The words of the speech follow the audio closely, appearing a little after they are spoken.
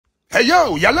Hey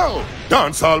yo, yellow,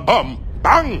 dancehall bomb,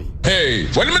 bang! Hey,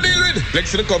 what am I dealing with?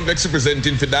 Lexi the Complex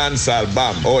representing for Dancehall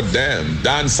Bomb. Oh damn,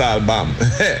 Dancehall Bomb.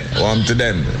 One to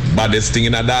them, baddest thing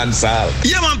in a dancehall.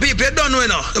 Yeah man people, you don't know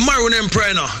now. The Maroon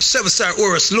Empire now. 7-star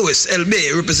Horus Lewis,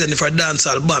 LB, representing for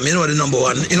Dancehall Bomb. You know the number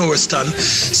one, you know where stand.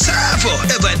 Surfer,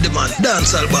 ever the man,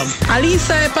 Dancehall Bomb.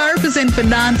 Alisa Epa represent for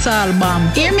Dancehall Bomb.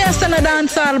 Hear me a stand a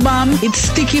Dancehall Bomb, it's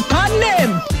sticky pan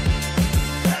them.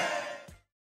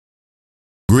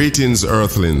 Greetings,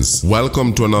 Earthlings.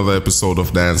 Welcome to another episode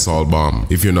of Dancehall Bomb.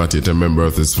 If you're not yet a member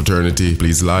of this fraternity,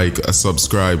 please like,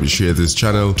 subscribe, share this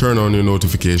channel, turn on your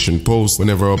notification post.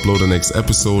 Whenever I upload the next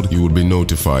episode, you will be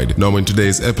notified. Now, in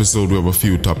today's episode, we have a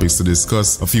few topics to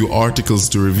discuss, a few articles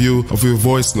to review, a few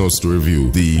voice notes to review.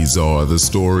 These are the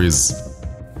stories.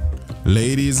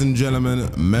 Ladies and gentlemen,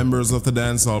 members of the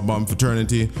Dancehall Bomb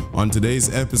fraternity, on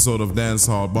today's episode of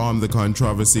Dancehall Bomb, the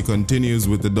controversy continues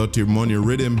with the Dutty-Money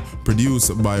rhythm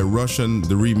produced by Rvssian,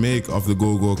 the remake of the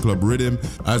Go-Go Club rhythm,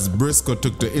 as Briscoe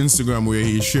took to Instagram where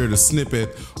he shared a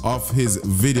snippet of his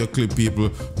video clip. People,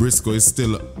 Briscoe is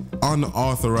still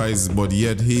unauthorized, but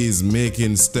yet he is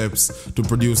making steps to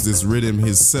produce this rhythm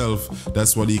himself.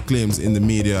 That's what he claims in the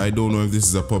media. I don't know if this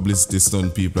is a publicity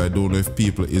stunt, people. I don't know if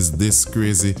people is this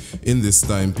crazy in this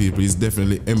time, people. He's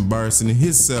definitely embarrassing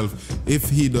himself if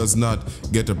he does not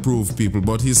get approved, people.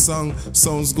 But his song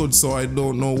sounds good, so I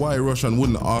don't know why Rvssian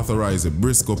wouldn't authorize it.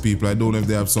 Briscoe, people, I don't know if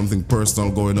they have something personal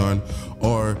going on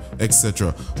or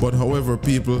etc. But however,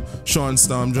 people, Shawn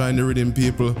Storm joined the rhythm,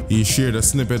 people. He shared a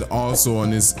snippet also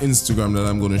on his Instagram that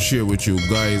I'm going to share with you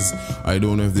guys. I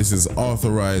don't know if this is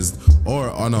authorized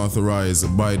or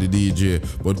unauthorized by the DJ,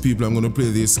 but people, I'm going to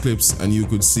play these clips and you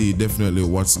could see definitely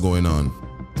what's going on.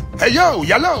 Hey yo,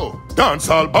 yellow,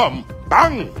 dancehall bomb,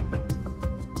 bang!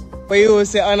 But you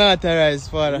say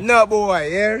unauthorized, father? No boy,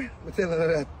 yeah? I tell you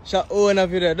that. Shut own up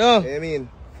with that, no? I mean,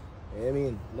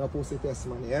 no pussy test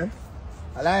man, yeah?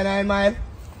 A line 9 mile?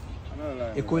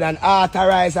 You couldn't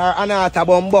authorize or unauthor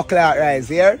bomb buckle rise,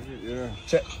 yeah? Yeah.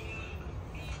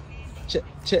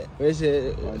 Check. Where's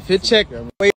it? Fit check.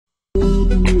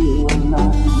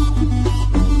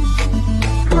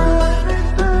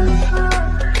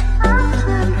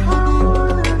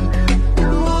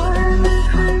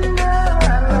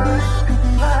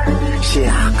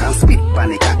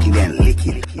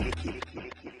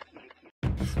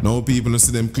 Now people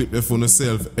see them clip there for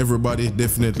themselves. Everybody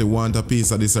definitely want a piece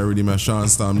of this rhythm. And Shawn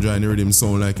Storm join the rhythm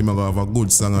sound like him gonna have a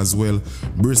good song as well.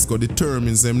 Briscoe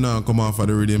determines him now come off of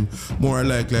the rhythm. More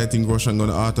likely I think Rvssian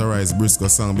gonna authorize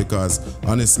Briscoe's song, because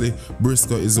honestly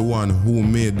Briscoe is the one who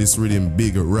made this rhythm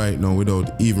big right now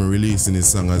without even releasing his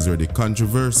song as well. The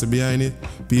controversy behind it,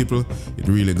 people, it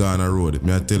really gone a road.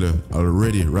 Me I tell you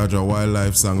already, Roger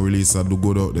Wildlife song release I do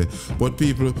good out there. But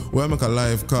people, we make a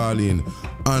live call in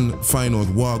and find out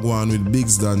what go on with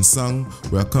BiggzDon song.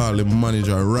 We call the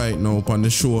manager right now upon the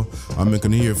show and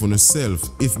making hear for yourself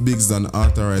if BiggzDon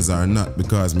authorized or not,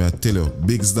 because me I tell you,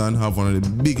 BiggzDon have one of the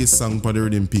biggest songs for the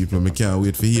rhythm, people. Me can't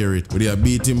wait to hear it. But they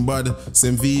beat him bad,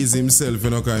 same for easy himself,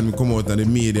 you know, can come out in the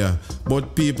media.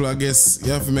 But people, I guess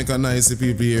you have to make a nice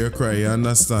people here cry, you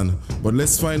understand? But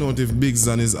let's find out if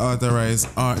BiggzDon is authorized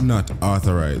or not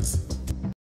authorized.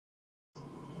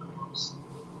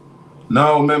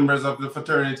 Now, members of the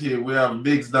fraternity, we have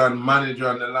BiggzDon manager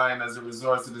on the line as a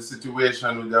result of the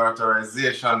situation with the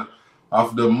authorization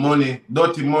of the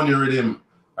Dutty-Money rhythm.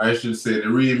 I should say the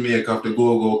remake of the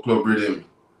Go-Go Club rhythm.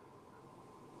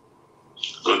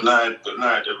 Good night,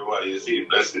 everybody. You see,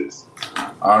 blessings.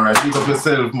 Alright, pick up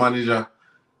yourself, manager.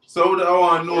 So I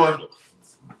want to know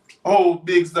how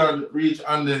BiggzDon reach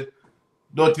on the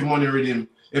Dutty-Money rhythm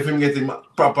if him getting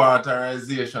proper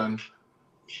authorization.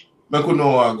 I could know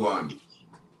what go on.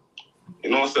 You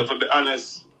know, so to be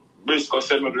honest, Briscoe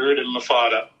sent me the rhythm, my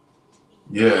father.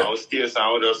 Yeah. I was still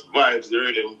I would just vibes the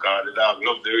rhythm because the dog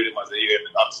loved the rhythm as a year in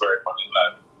Oxford for his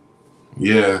life.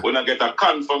 Yeah. When I get a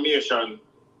confirmation,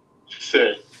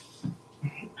 say,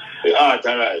 they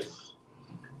authorize.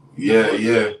 Yeah.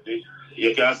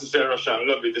 You can say Rvssian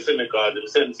love it, the same because they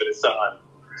send for the song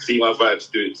and see my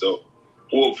vibes to it, so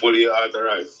hopefully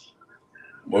authorize.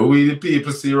 But we the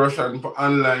people see Rvssian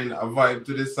online a vibe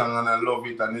to this song and I love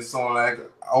it, and it sound like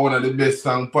one of the best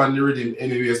songs on the rhythm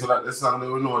anyway, so that the song they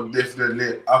will know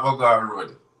definitely have a go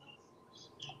road.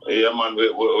 Yeah man, we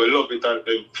love it, and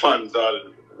the fans all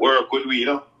work with we, you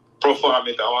know. Perform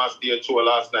it. I want to stay at show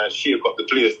last night, shake up the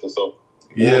place too, so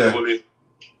yeah.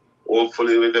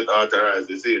 Hopefully we get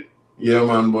authorized, you see. Yeah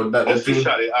man, but that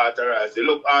officially authorized. They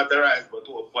look authorized, but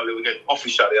hopefully we get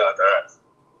officially authorized.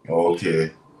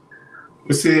 Okay.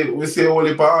 We see all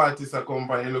the artists a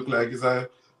company look like it's a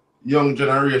young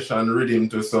generation rhythm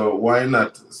too, so why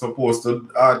not supposed to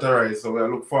authorize? So I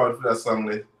look forward to that song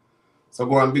there. So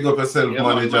go and big up yourself, yeah,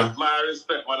 manager. My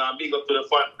respect, man, and big up to the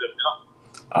fans, you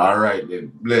know? Alright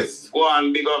then, bless. Go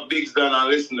and big up BiggzDon and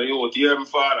listen to you. You hear me,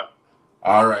 father?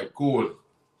 Alright, cool.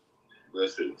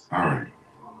 Blessings. Alright.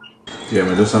 Yeah,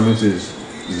 man, just a message.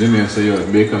 Zimmy and say,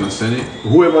 yo, Bacon and send it.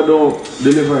 Whoever don't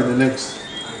deliver in the next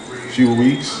few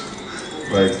weeks,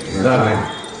 like,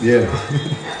 yeah.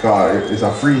 God, it's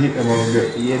a free hit I'm gonna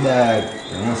get. Yeah,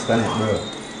 dad. I understand it, bro.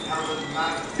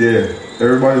 Yeah,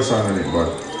 everybody's signing it,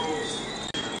 but.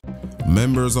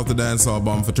 Members of the Dancehall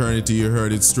Bomb fraternity, you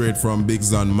heard it straight from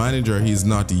BiggzDon manager. He's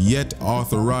not yet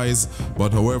authorized,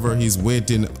 but however, he's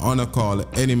waiting on a call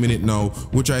any minute now,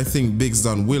 which I think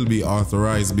BiggzDon will be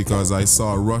authorized because I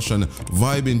saw Rvssian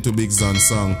vibing to BiggzDon's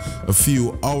song a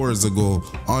few hours ago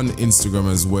on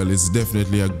Instagram as well. It's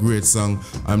definitely a great song.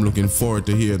 I'm looking forward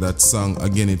to hear that song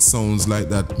again. It sounds like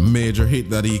that major hit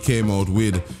that he came out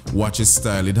with. Watch his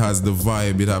style. It has the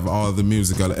vibe. It have all the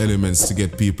musical elements to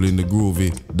get people in the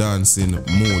groovy dancing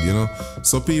mood, you know.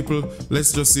 So people,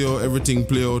 let's just see how everything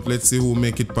play out. Let's see who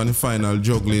make it on the final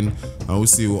juggling, and we'll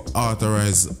see who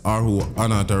authorize or who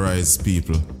unauthorized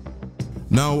people.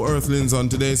 Now, Earthlings, on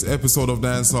today's episode of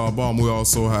Dancehall Bomb, we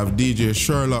also have DJ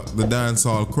Sherlock, the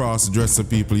dancehall cross-dresser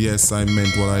people. Yes, I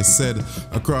meant what I said.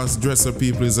 A cross-dresser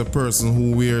people is a person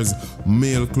who wears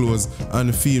male clothes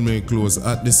and female clothes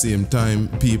at the same time.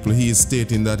 People, he is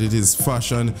stating that it is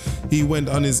fashion. He went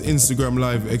on his Instagram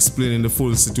live explaining the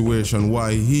full situation,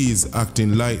 why he is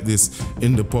acting like this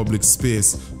in the public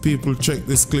space. People, check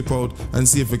this clip out and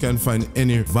see if we can find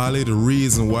any valid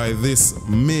reason why this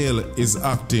male is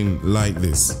acting like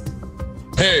this.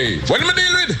 Hey, what am I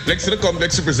dealing with? Lex to the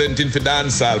complex representing for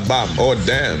Dancehall Bomb. Oh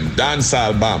damn,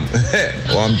 Dancehall Bomb.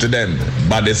 One to them,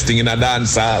 baddest thing in a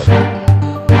dancehall.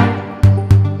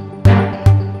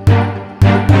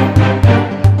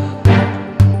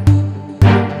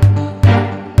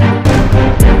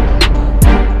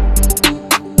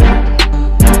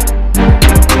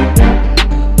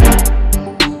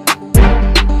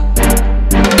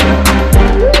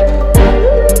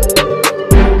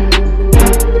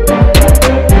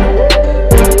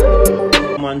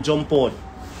 Jump out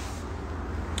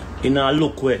in a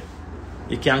look where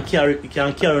you can carry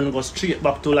and go straight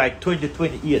back to like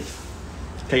 2028.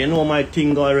 Cause you know my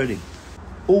thing already.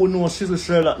 Who knows Sizzle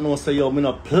Sherlock knows say yo, me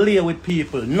not play with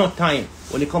people, no time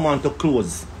when it come on to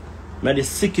clothes. Me the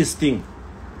sickest thing,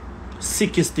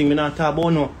 me not talk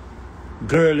about no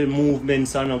girly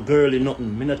movements or no girly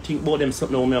nothing. Me not think about them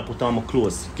something when me put on my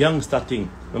clothes. Gangster thing.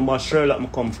 Remember Sherlock me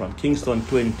come from, Kingston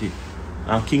 20.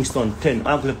 And Kingston 10,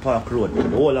 Agley Park Road, the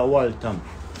whole of Waltham.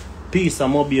 Peace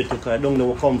and Mobile because I don't know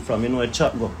where I come from, you know, a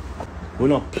chat go. We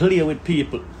don't play with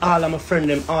people. All of my friends,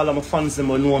 them, all of my fans, them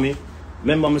will know me.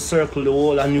 Remember, me circle the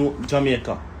whole of New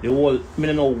Jamaica. The whole, I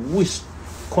don't know which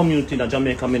community in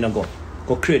Jamaica I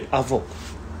go create havoc.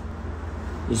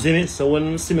 You see me? So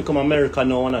when you see me come to America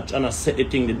now and I set the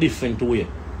thing the different way.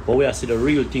 But we see the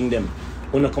real thing them.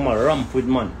 When I come and ramp with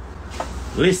man.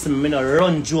 Listen, me not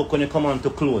run joke when you come on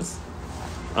to close.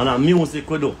 And our music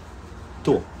we do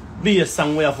too. Be a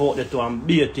song we have out there too and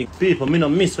be a thing. People, me no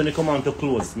miss when they come on to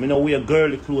clothes. Me no wear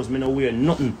girly clothes, me no wear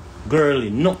nothing girly,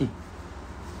 nothing.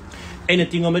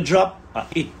 Anything on me drop, I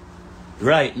eat.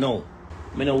 Right now.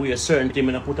 Me no wear certain thing,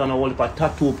 me no put on a whole heap of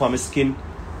tattoo on my skin.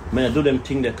 Me no do them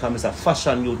things that come as a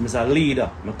fashion youth, me a leader.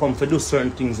 Me come for do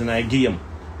certain things in a game.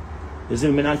 You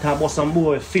see me not talk about some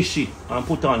boy fishy and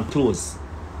put on clothes.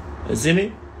 You see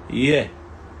me? Yeah.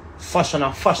 Fashion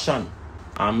and fashion.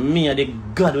 And me are the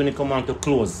God when it come on to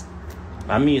clothes.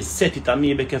 And me set it and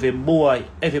me make every boy,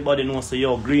 everybody knows say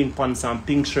yo green pants and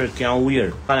pink shirt can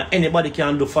wear. And anybody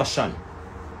can do fashion.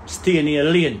 Stay in your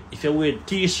lane. If you wear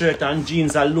t-shirt and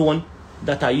jeans alone,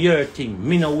 that are your thing.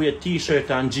 Me no wear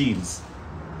t-shirt and jeans.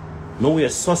 Me wear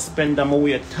suspender, me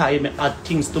wear tie, me add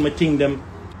things to me thing them.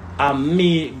 And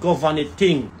me govern the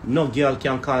thing. No girl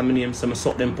can call me name say me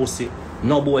suck them pussy.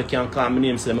 No boy can call me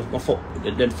name say me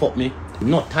fuck me.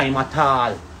 No time at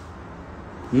all.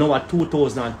 Now at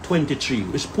 2023,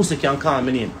 which pussy can call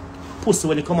me name? Pussy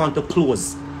when you come on to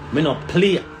close. Me not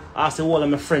play. I say all of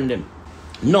my friend them.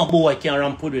 No boy can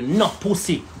ramp with me. No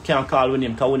pussy can call with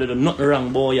him because we don't do nothing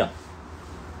wrong, boy. Yeah.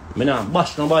 Me not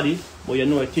bash nobody, but you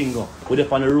know a thing go. We're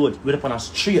up on the road, we're up on a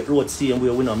straight road same way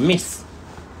we not miss.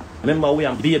 Remember we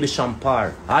have Baby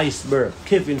Shampar, Iceberg,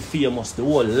 Kevin Famous, the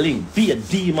whole link. Be a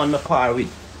demon me par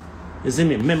with. You see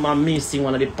me? Remember me sing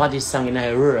one of the baddest songs in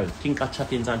the world. Think of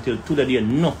chattings until today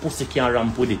no pussy can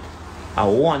ramp with it.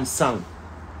 One song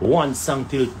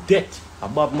till death. A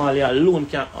Bob Marley alone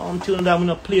can. Until now we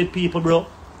not played people, bro.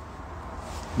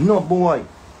 No boy.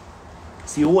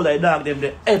 See all the dog them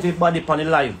there, everybody on the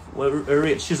live. Well,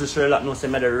 rate Shizzle Sherlock knows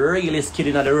I'm the realest kid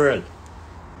in the world.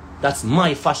 That's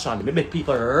my fashion. I make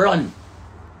people run.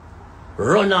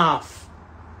 Run off.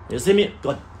 You see me?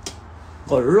 Go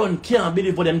run. Can't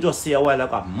believe what them just say a while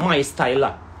ago. My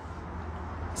style.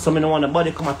 So I don't want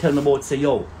nobody come and tell me about say,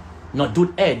 yo, no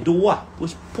do do what?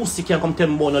 Which pussy can come tell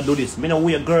me about not do this? Me no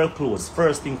wear girl clothes.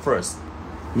 First thing first.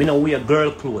 Me no wear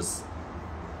girl clothes.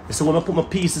 So when I put my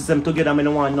pieces them together, I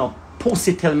don't want no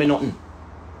pussy tell me nothing.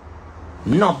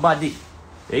 Nobody.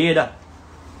 You hear that?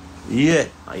 Yeah.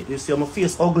 You see how my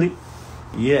face ugly?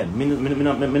 Yeah. Me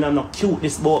not cute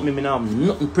this about me. Me not have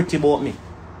nothing pretty about me.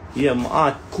 Yeah, my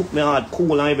heart cook, my heart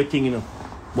cool and everything, you know.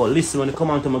 But listen, when it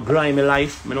come on to my grimy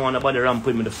life, I don't want nobody ramp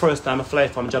with me. The first time I fly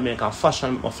from Jamaica,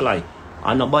 fashion I fly.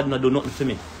 And nobody not do nothing for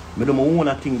me. I do my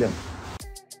own thing them.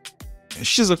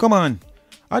 Shizzle, come on.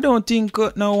 I don't think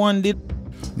no one did.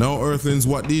 Now, Earthlings,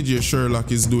 what DJ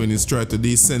Sherlock is doing is try to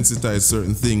desensitize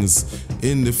certain things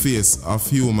in the face of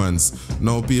humans.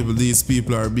 Now, these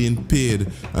people are being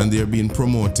paid and they're being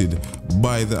promoted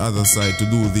by the other side to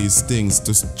do these things,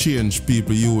 to change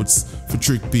people, youths, to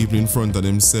trick people in front of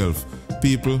themselves.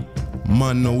 People,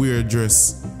 man no wear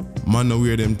dress, man no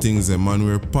wear them things, man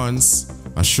wear pants,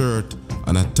 a shirt,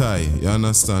 and a tie, you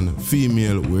understand?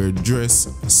 Female wear dress,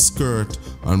 a skirt,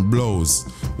 and blouse.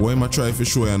 Why am I try to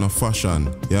show you no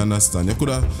fashion? You understand? You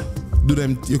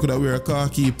coulda wear a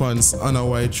khaki pants and a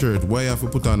white shirt. Why you have to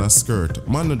put on a skirt?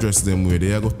 Man no dress them way.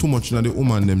 They got too much on the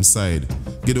woman them side.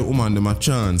 Give the woman them a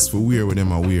chance for wear what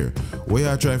them a wear. Why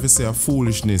you try to say a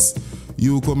foolishness?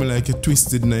 You coming like you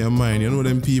twisted in your mind. You know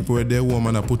them people where their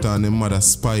woman a put on them mother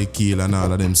spy kill and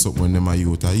all of them something when them a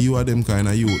youth. You are them kind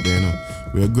of youth there, you know.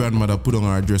 Where your grandmother put on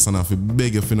her dress and have to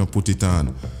beg you for not put it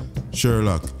on.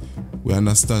 Sherlock, we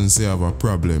understand say you have a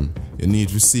problem. You need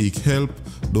to seek help.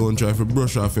 Don't try to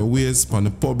brush off your ways upon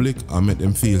the public and make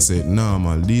them feel say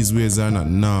normal. These ways are not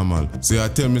normal. So you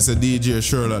tell me say DJ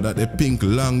Sherlock that the pink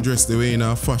long dress they wear in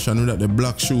our fashion with the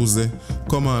black shoes there.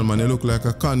 Come on man, you look like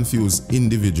a confused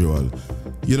individual.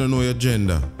 You don't know your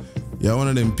gender. You're one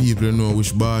of them people who know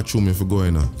which bathroom you have to go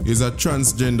in. You're a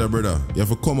transgender brother. You have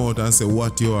to come out and say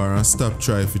what you are and stop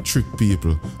trying to trick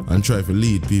people and try to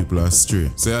lead people astray.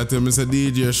 So you tell me say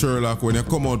DJ Sherlock when you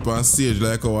come out on stage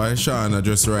like how Shawn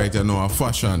just right, you know, a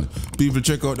fashion. People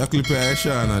check out the clip of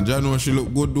Shawn and you know she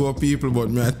look good to her people,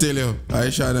 but me I tell you,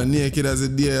 Shawn naked as a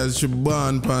day as she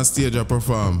born on stage and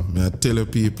perform. Me I tell you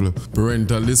people,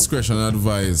 parental discretion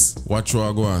advised. Watch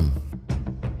what go on.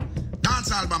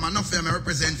 Dancehall album, enough for me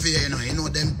represent for you, you know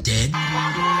them dead.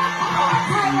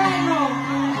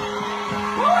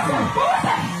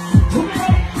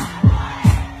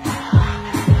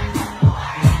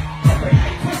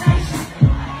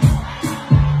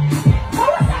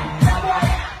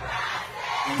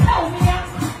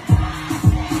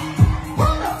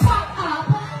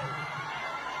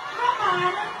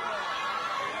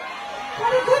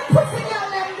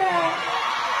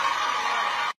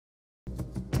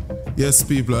 Yes,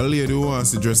 people, a lady who wants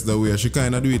to dress that way, she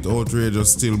kind of do it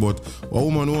outrageous still, but a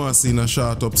woman who wants to see in a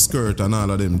short up skirt and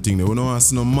all of them things, they don't want to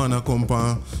see no man come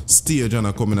on stage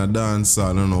and come in a dance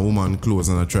hall and no woman clothes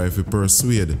and try to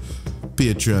persuade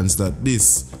patrons that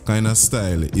this kind of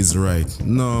style is right.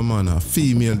 No man, a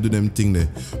female do them thing there.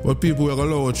 But people will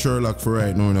allow Sherlock for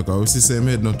right now because we see same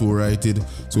head not too righted,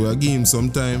 so we'll give him some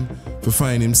time to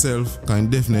find himself, can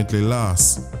definitely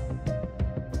last.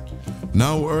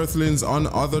 Now, Earthlings, on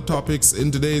other topics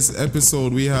in today's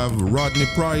episode, we have Rodney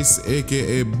Price,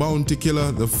 a.k.a. Bounty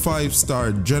Killer, the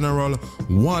 5-star general.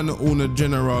 One owner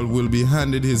general will be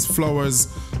handed his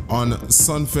flowers on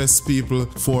Sunfest, people,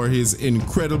 for his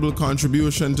incredible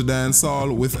contribution to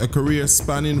dancehall with a career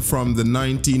spanning from the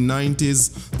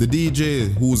 1990s. The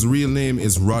DJ, whose real name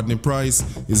is Rodney Price,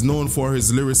 is known for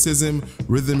his lyricism,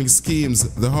 rhythmic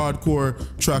schemes. The hardcore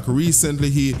track recently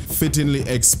he fittingly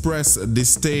expressed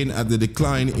disdain at the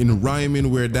decline in rhyming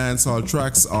where dancehall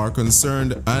tracks are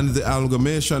concerned and the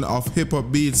amalgamation of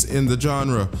hip-hop beats in the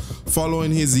genre.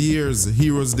 Following his year's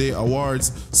Heroes Day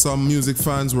Awards, some music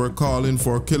fans were calling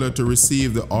for Killer to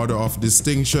receive the Order of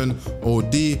Distinction,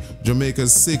 OD,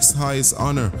 Jamaica's 6th highest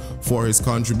honor, for his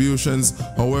contributions.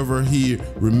 However, he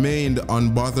remained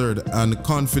unbothered and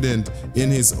confident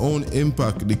in his own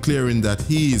impact, declaring that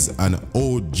he's an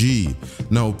OG.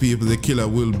 Now, people, the Killer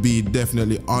will be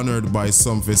definitely honored by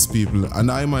Sunfest people,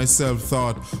 and I myself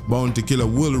thought Bounty Killer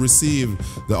will receive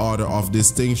the Order of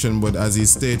Distinction, but as he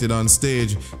stated on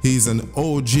stage, he's an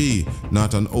OG,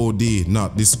 not an OD,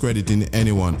 not discrediting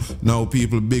anyone. Now,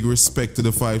 people, big respect to the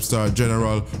 5-star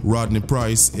General Rodney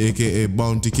Price, a.k.a.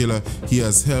 Bounty Killer. He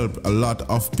has helped a lot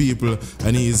of people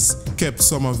and he's kept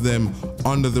some of them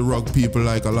under the rug. People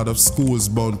like a lot of schools,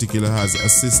 Bounty Killer has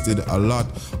assisted a lot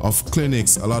of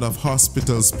clinics, a lot of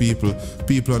hospitals, people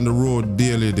on the road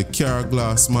daily, the car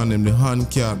glass man them, the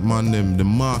handicap man them, the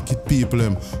market people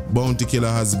them. Bounty Killer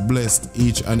has blessed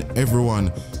each and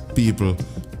everyone, people.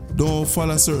 Don't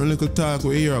follow certain little talk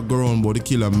we hear go around about the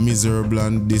killer miserable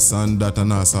and this and that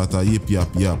and all sort of yip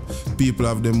yap yap. People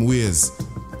have them ways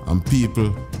and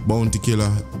people, Bounty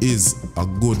Killer is a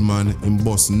good man. Him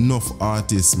boss enough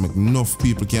artists, make enough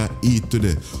people can eat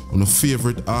today. On a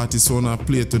favorite artist on a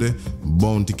play today,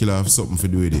 Bounty Killer have something to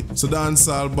do with it. So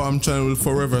Dancehall Bomb channel will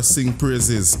forever sing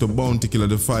praises to Bounty Killer,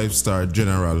 the 5-star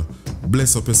General.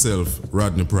 Bless up yourself,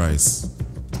 Rodney Price.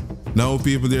 Now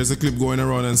people, there's a clip going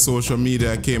around on social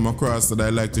media I came across that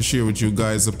I'd like to share with you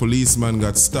guys. A policeman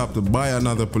got stopped by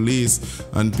another police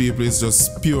and people, it's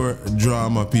just pure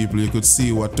drama, people. You could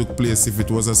see what took place. If it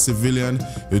was a civilian,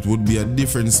 it would be a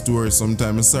different story.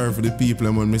 Sometimes I'm sorry for the people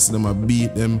and when I see them I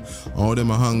beat them or them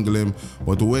I hang them.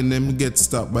 But when them get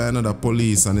stopped by another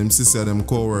police and them sister them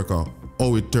co-worker,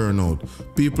 how it turn out.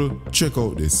 People, check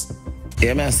out this.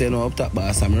 Yeah, man, I say no up top,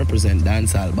 boss. I'm represent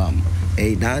Dancehall Bomb.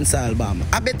 Hey, Dancehall Bomb.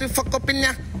 I bet we fuck up in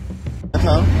ya. You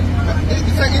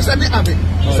say me have it.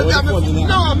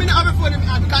 No, me not have a phone in my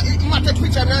hand because it matters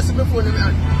which I see my phone in my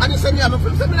hand. And you say me have a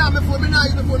phone. Say me not have a phone. Me not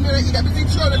use my phone. Me not use everything.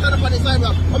 Sure, they turn up on the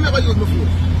sidewalk. I'm never use my phone.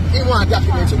 He want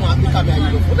documents. He want me to use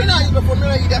my phone. Me not use my phone. Me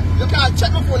not use that. You can't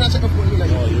check my phone and check my phone.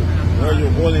 Where you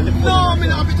holding the phone? No, me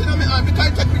not have it in my hand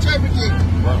because I take picture everything.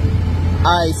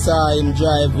 I saw him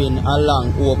driving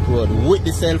along Oak Road with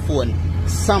the cell phone,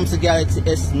 Samsung Galaxy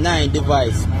S9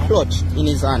 device clutched in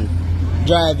his hand,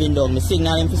 driving down. Me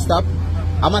signal him to stop.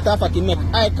 A matter of fact, he make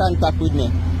eye contact with me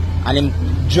and him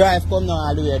drive come down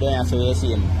all the way down so you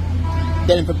see him.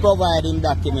 Tell him to provide him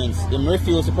documents. Him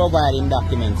refuse to provide him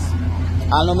documents.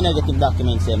 I'll know me negative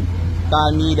documents him.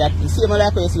 Call me that. You see him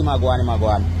like you see him go on, him go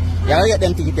on. You gotta get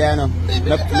them tickets there, you know.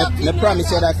 Me promise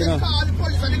you that, you know.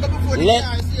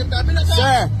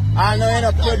 Sir, I know you're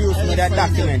not producing me that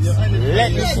documents. Let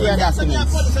me see your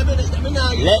documents.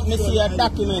 Let me see your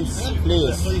documents,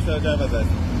 please. That's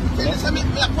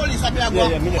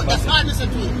all me say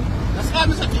to you. That's all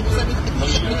me say to you.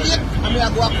 I'm going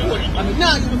to go up court. I'm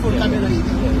not even for camera.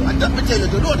 And that me tell you,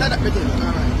 don't that me tell you.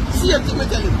 See him me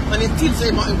tell you. And he still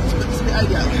say my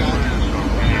idea.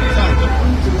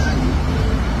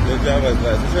 The driver's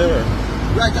license, sir.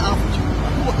 Right after you.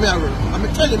 Put me around. I'm going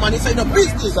to tell him and he say no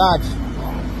business. Sarge,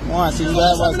 I want to see the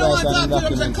driver's license and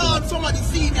documents. I call somebody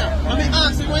senior. I'm going to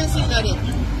ask him when senior there.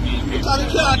 Because we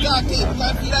can't talk to him.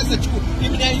 Because he does the truth.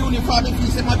 Even in uniform, if he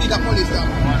say my bigger police down.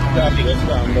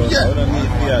 Yeah.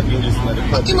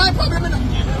 In my problem,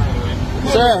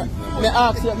 sir, me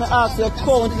ask you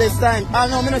count this time. I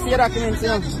know me not see your documents, you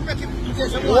know.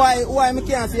 Why me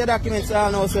can't see your documents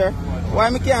all now, sir? Why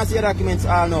me can't see your documents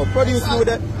all now? Produce me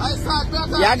that.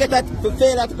 You get that to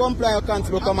fail to comply with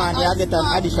constable command, you get an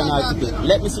additional ticket.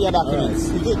 Let me see your documents.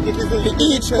 For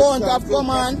each count of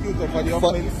command,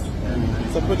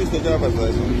 so produce the driver's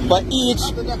license.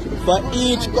 For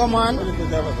each command,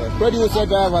 produce your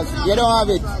driver's. You don't have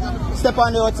it. Step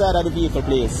on the outside of the vehicle,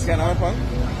 please. Can I have one?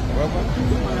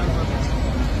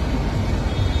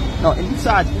 No, in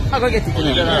Sarge, I'm going to get it to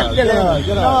me. No,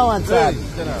 I want Sarge.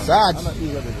 Sarge.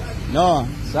 No,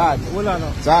 Sarge.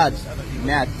 Sarge.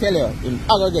 May I tell you, I'm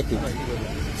going to get it.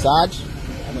 Sarge.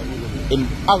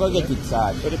 I'm going to get it,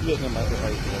 Sarge.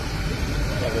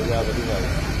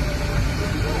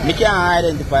 I can't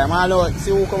identify him. I don't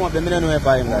see who come up, I don't know if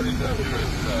I am that.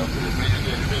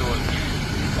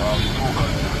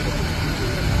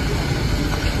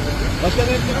 What's your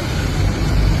name?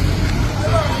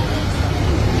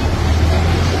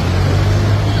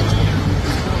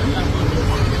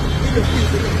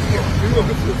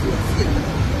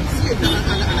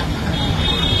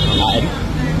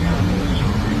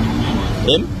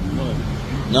 Him?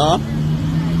 No?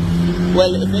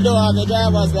 Well, if you don't have the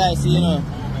driver's license, you know,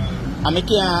 and I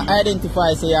can't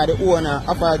identify, say, you're the owner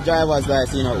of a driver's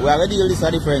license, you know, we have to deal this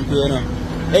a different way, you know.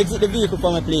 Exit the vehicle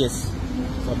from a place.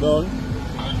 Mr. Brown?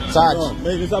 Sarge. No,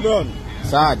 Mr. Brown.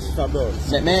 Sarge. Mr. Brown.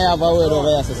 Let me have a word over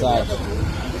here, Sarge.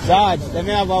 Sarge, let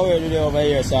me have a word with you over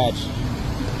here, Sarge.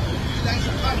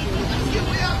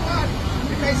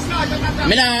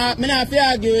 Me not fi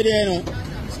argue with you, you know.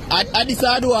 I this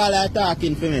I do all that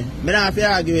talking for me. Me not fi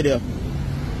argue with you.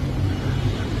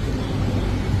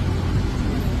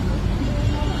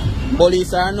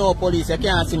 Police or no police, you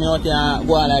can't see me out here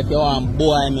go like you want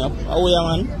boy me up. How are you,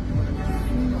 man?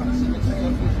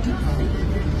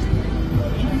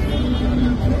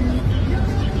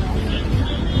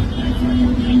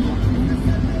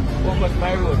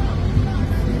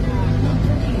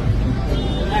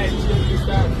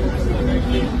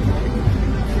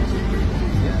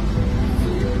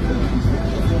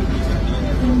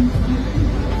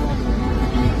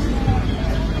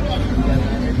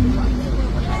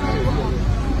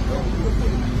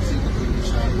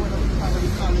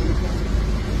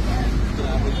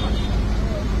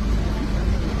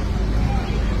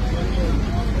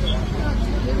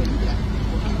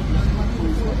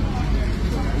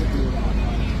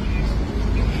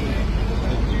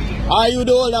 Are you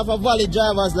the holder of a valid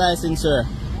driver's license, sir?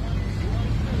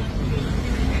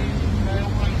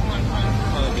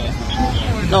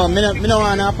 No, me no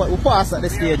want to pass at the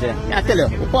stage. I tell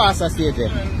you, we pass at the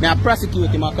stage. Me I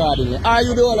prosecute him accordingly. Are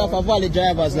you the holder of a valid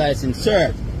driver's license,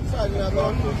 sir?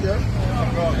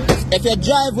 If you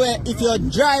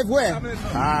drive where?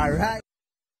 Alright.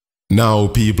 Now,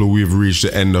 people, we've reached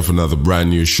the end of another brand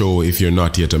new show. If you're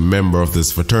not yet a member of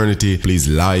this fraternity, please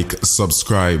like,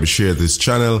 subscribe, share this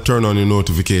channel, turn on your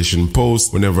notification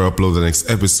post. Whenever I upload the next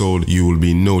episode, you will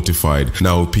be notified.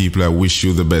 Now, people, I wish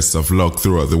you the best of luck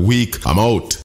throughout the week. I'm out.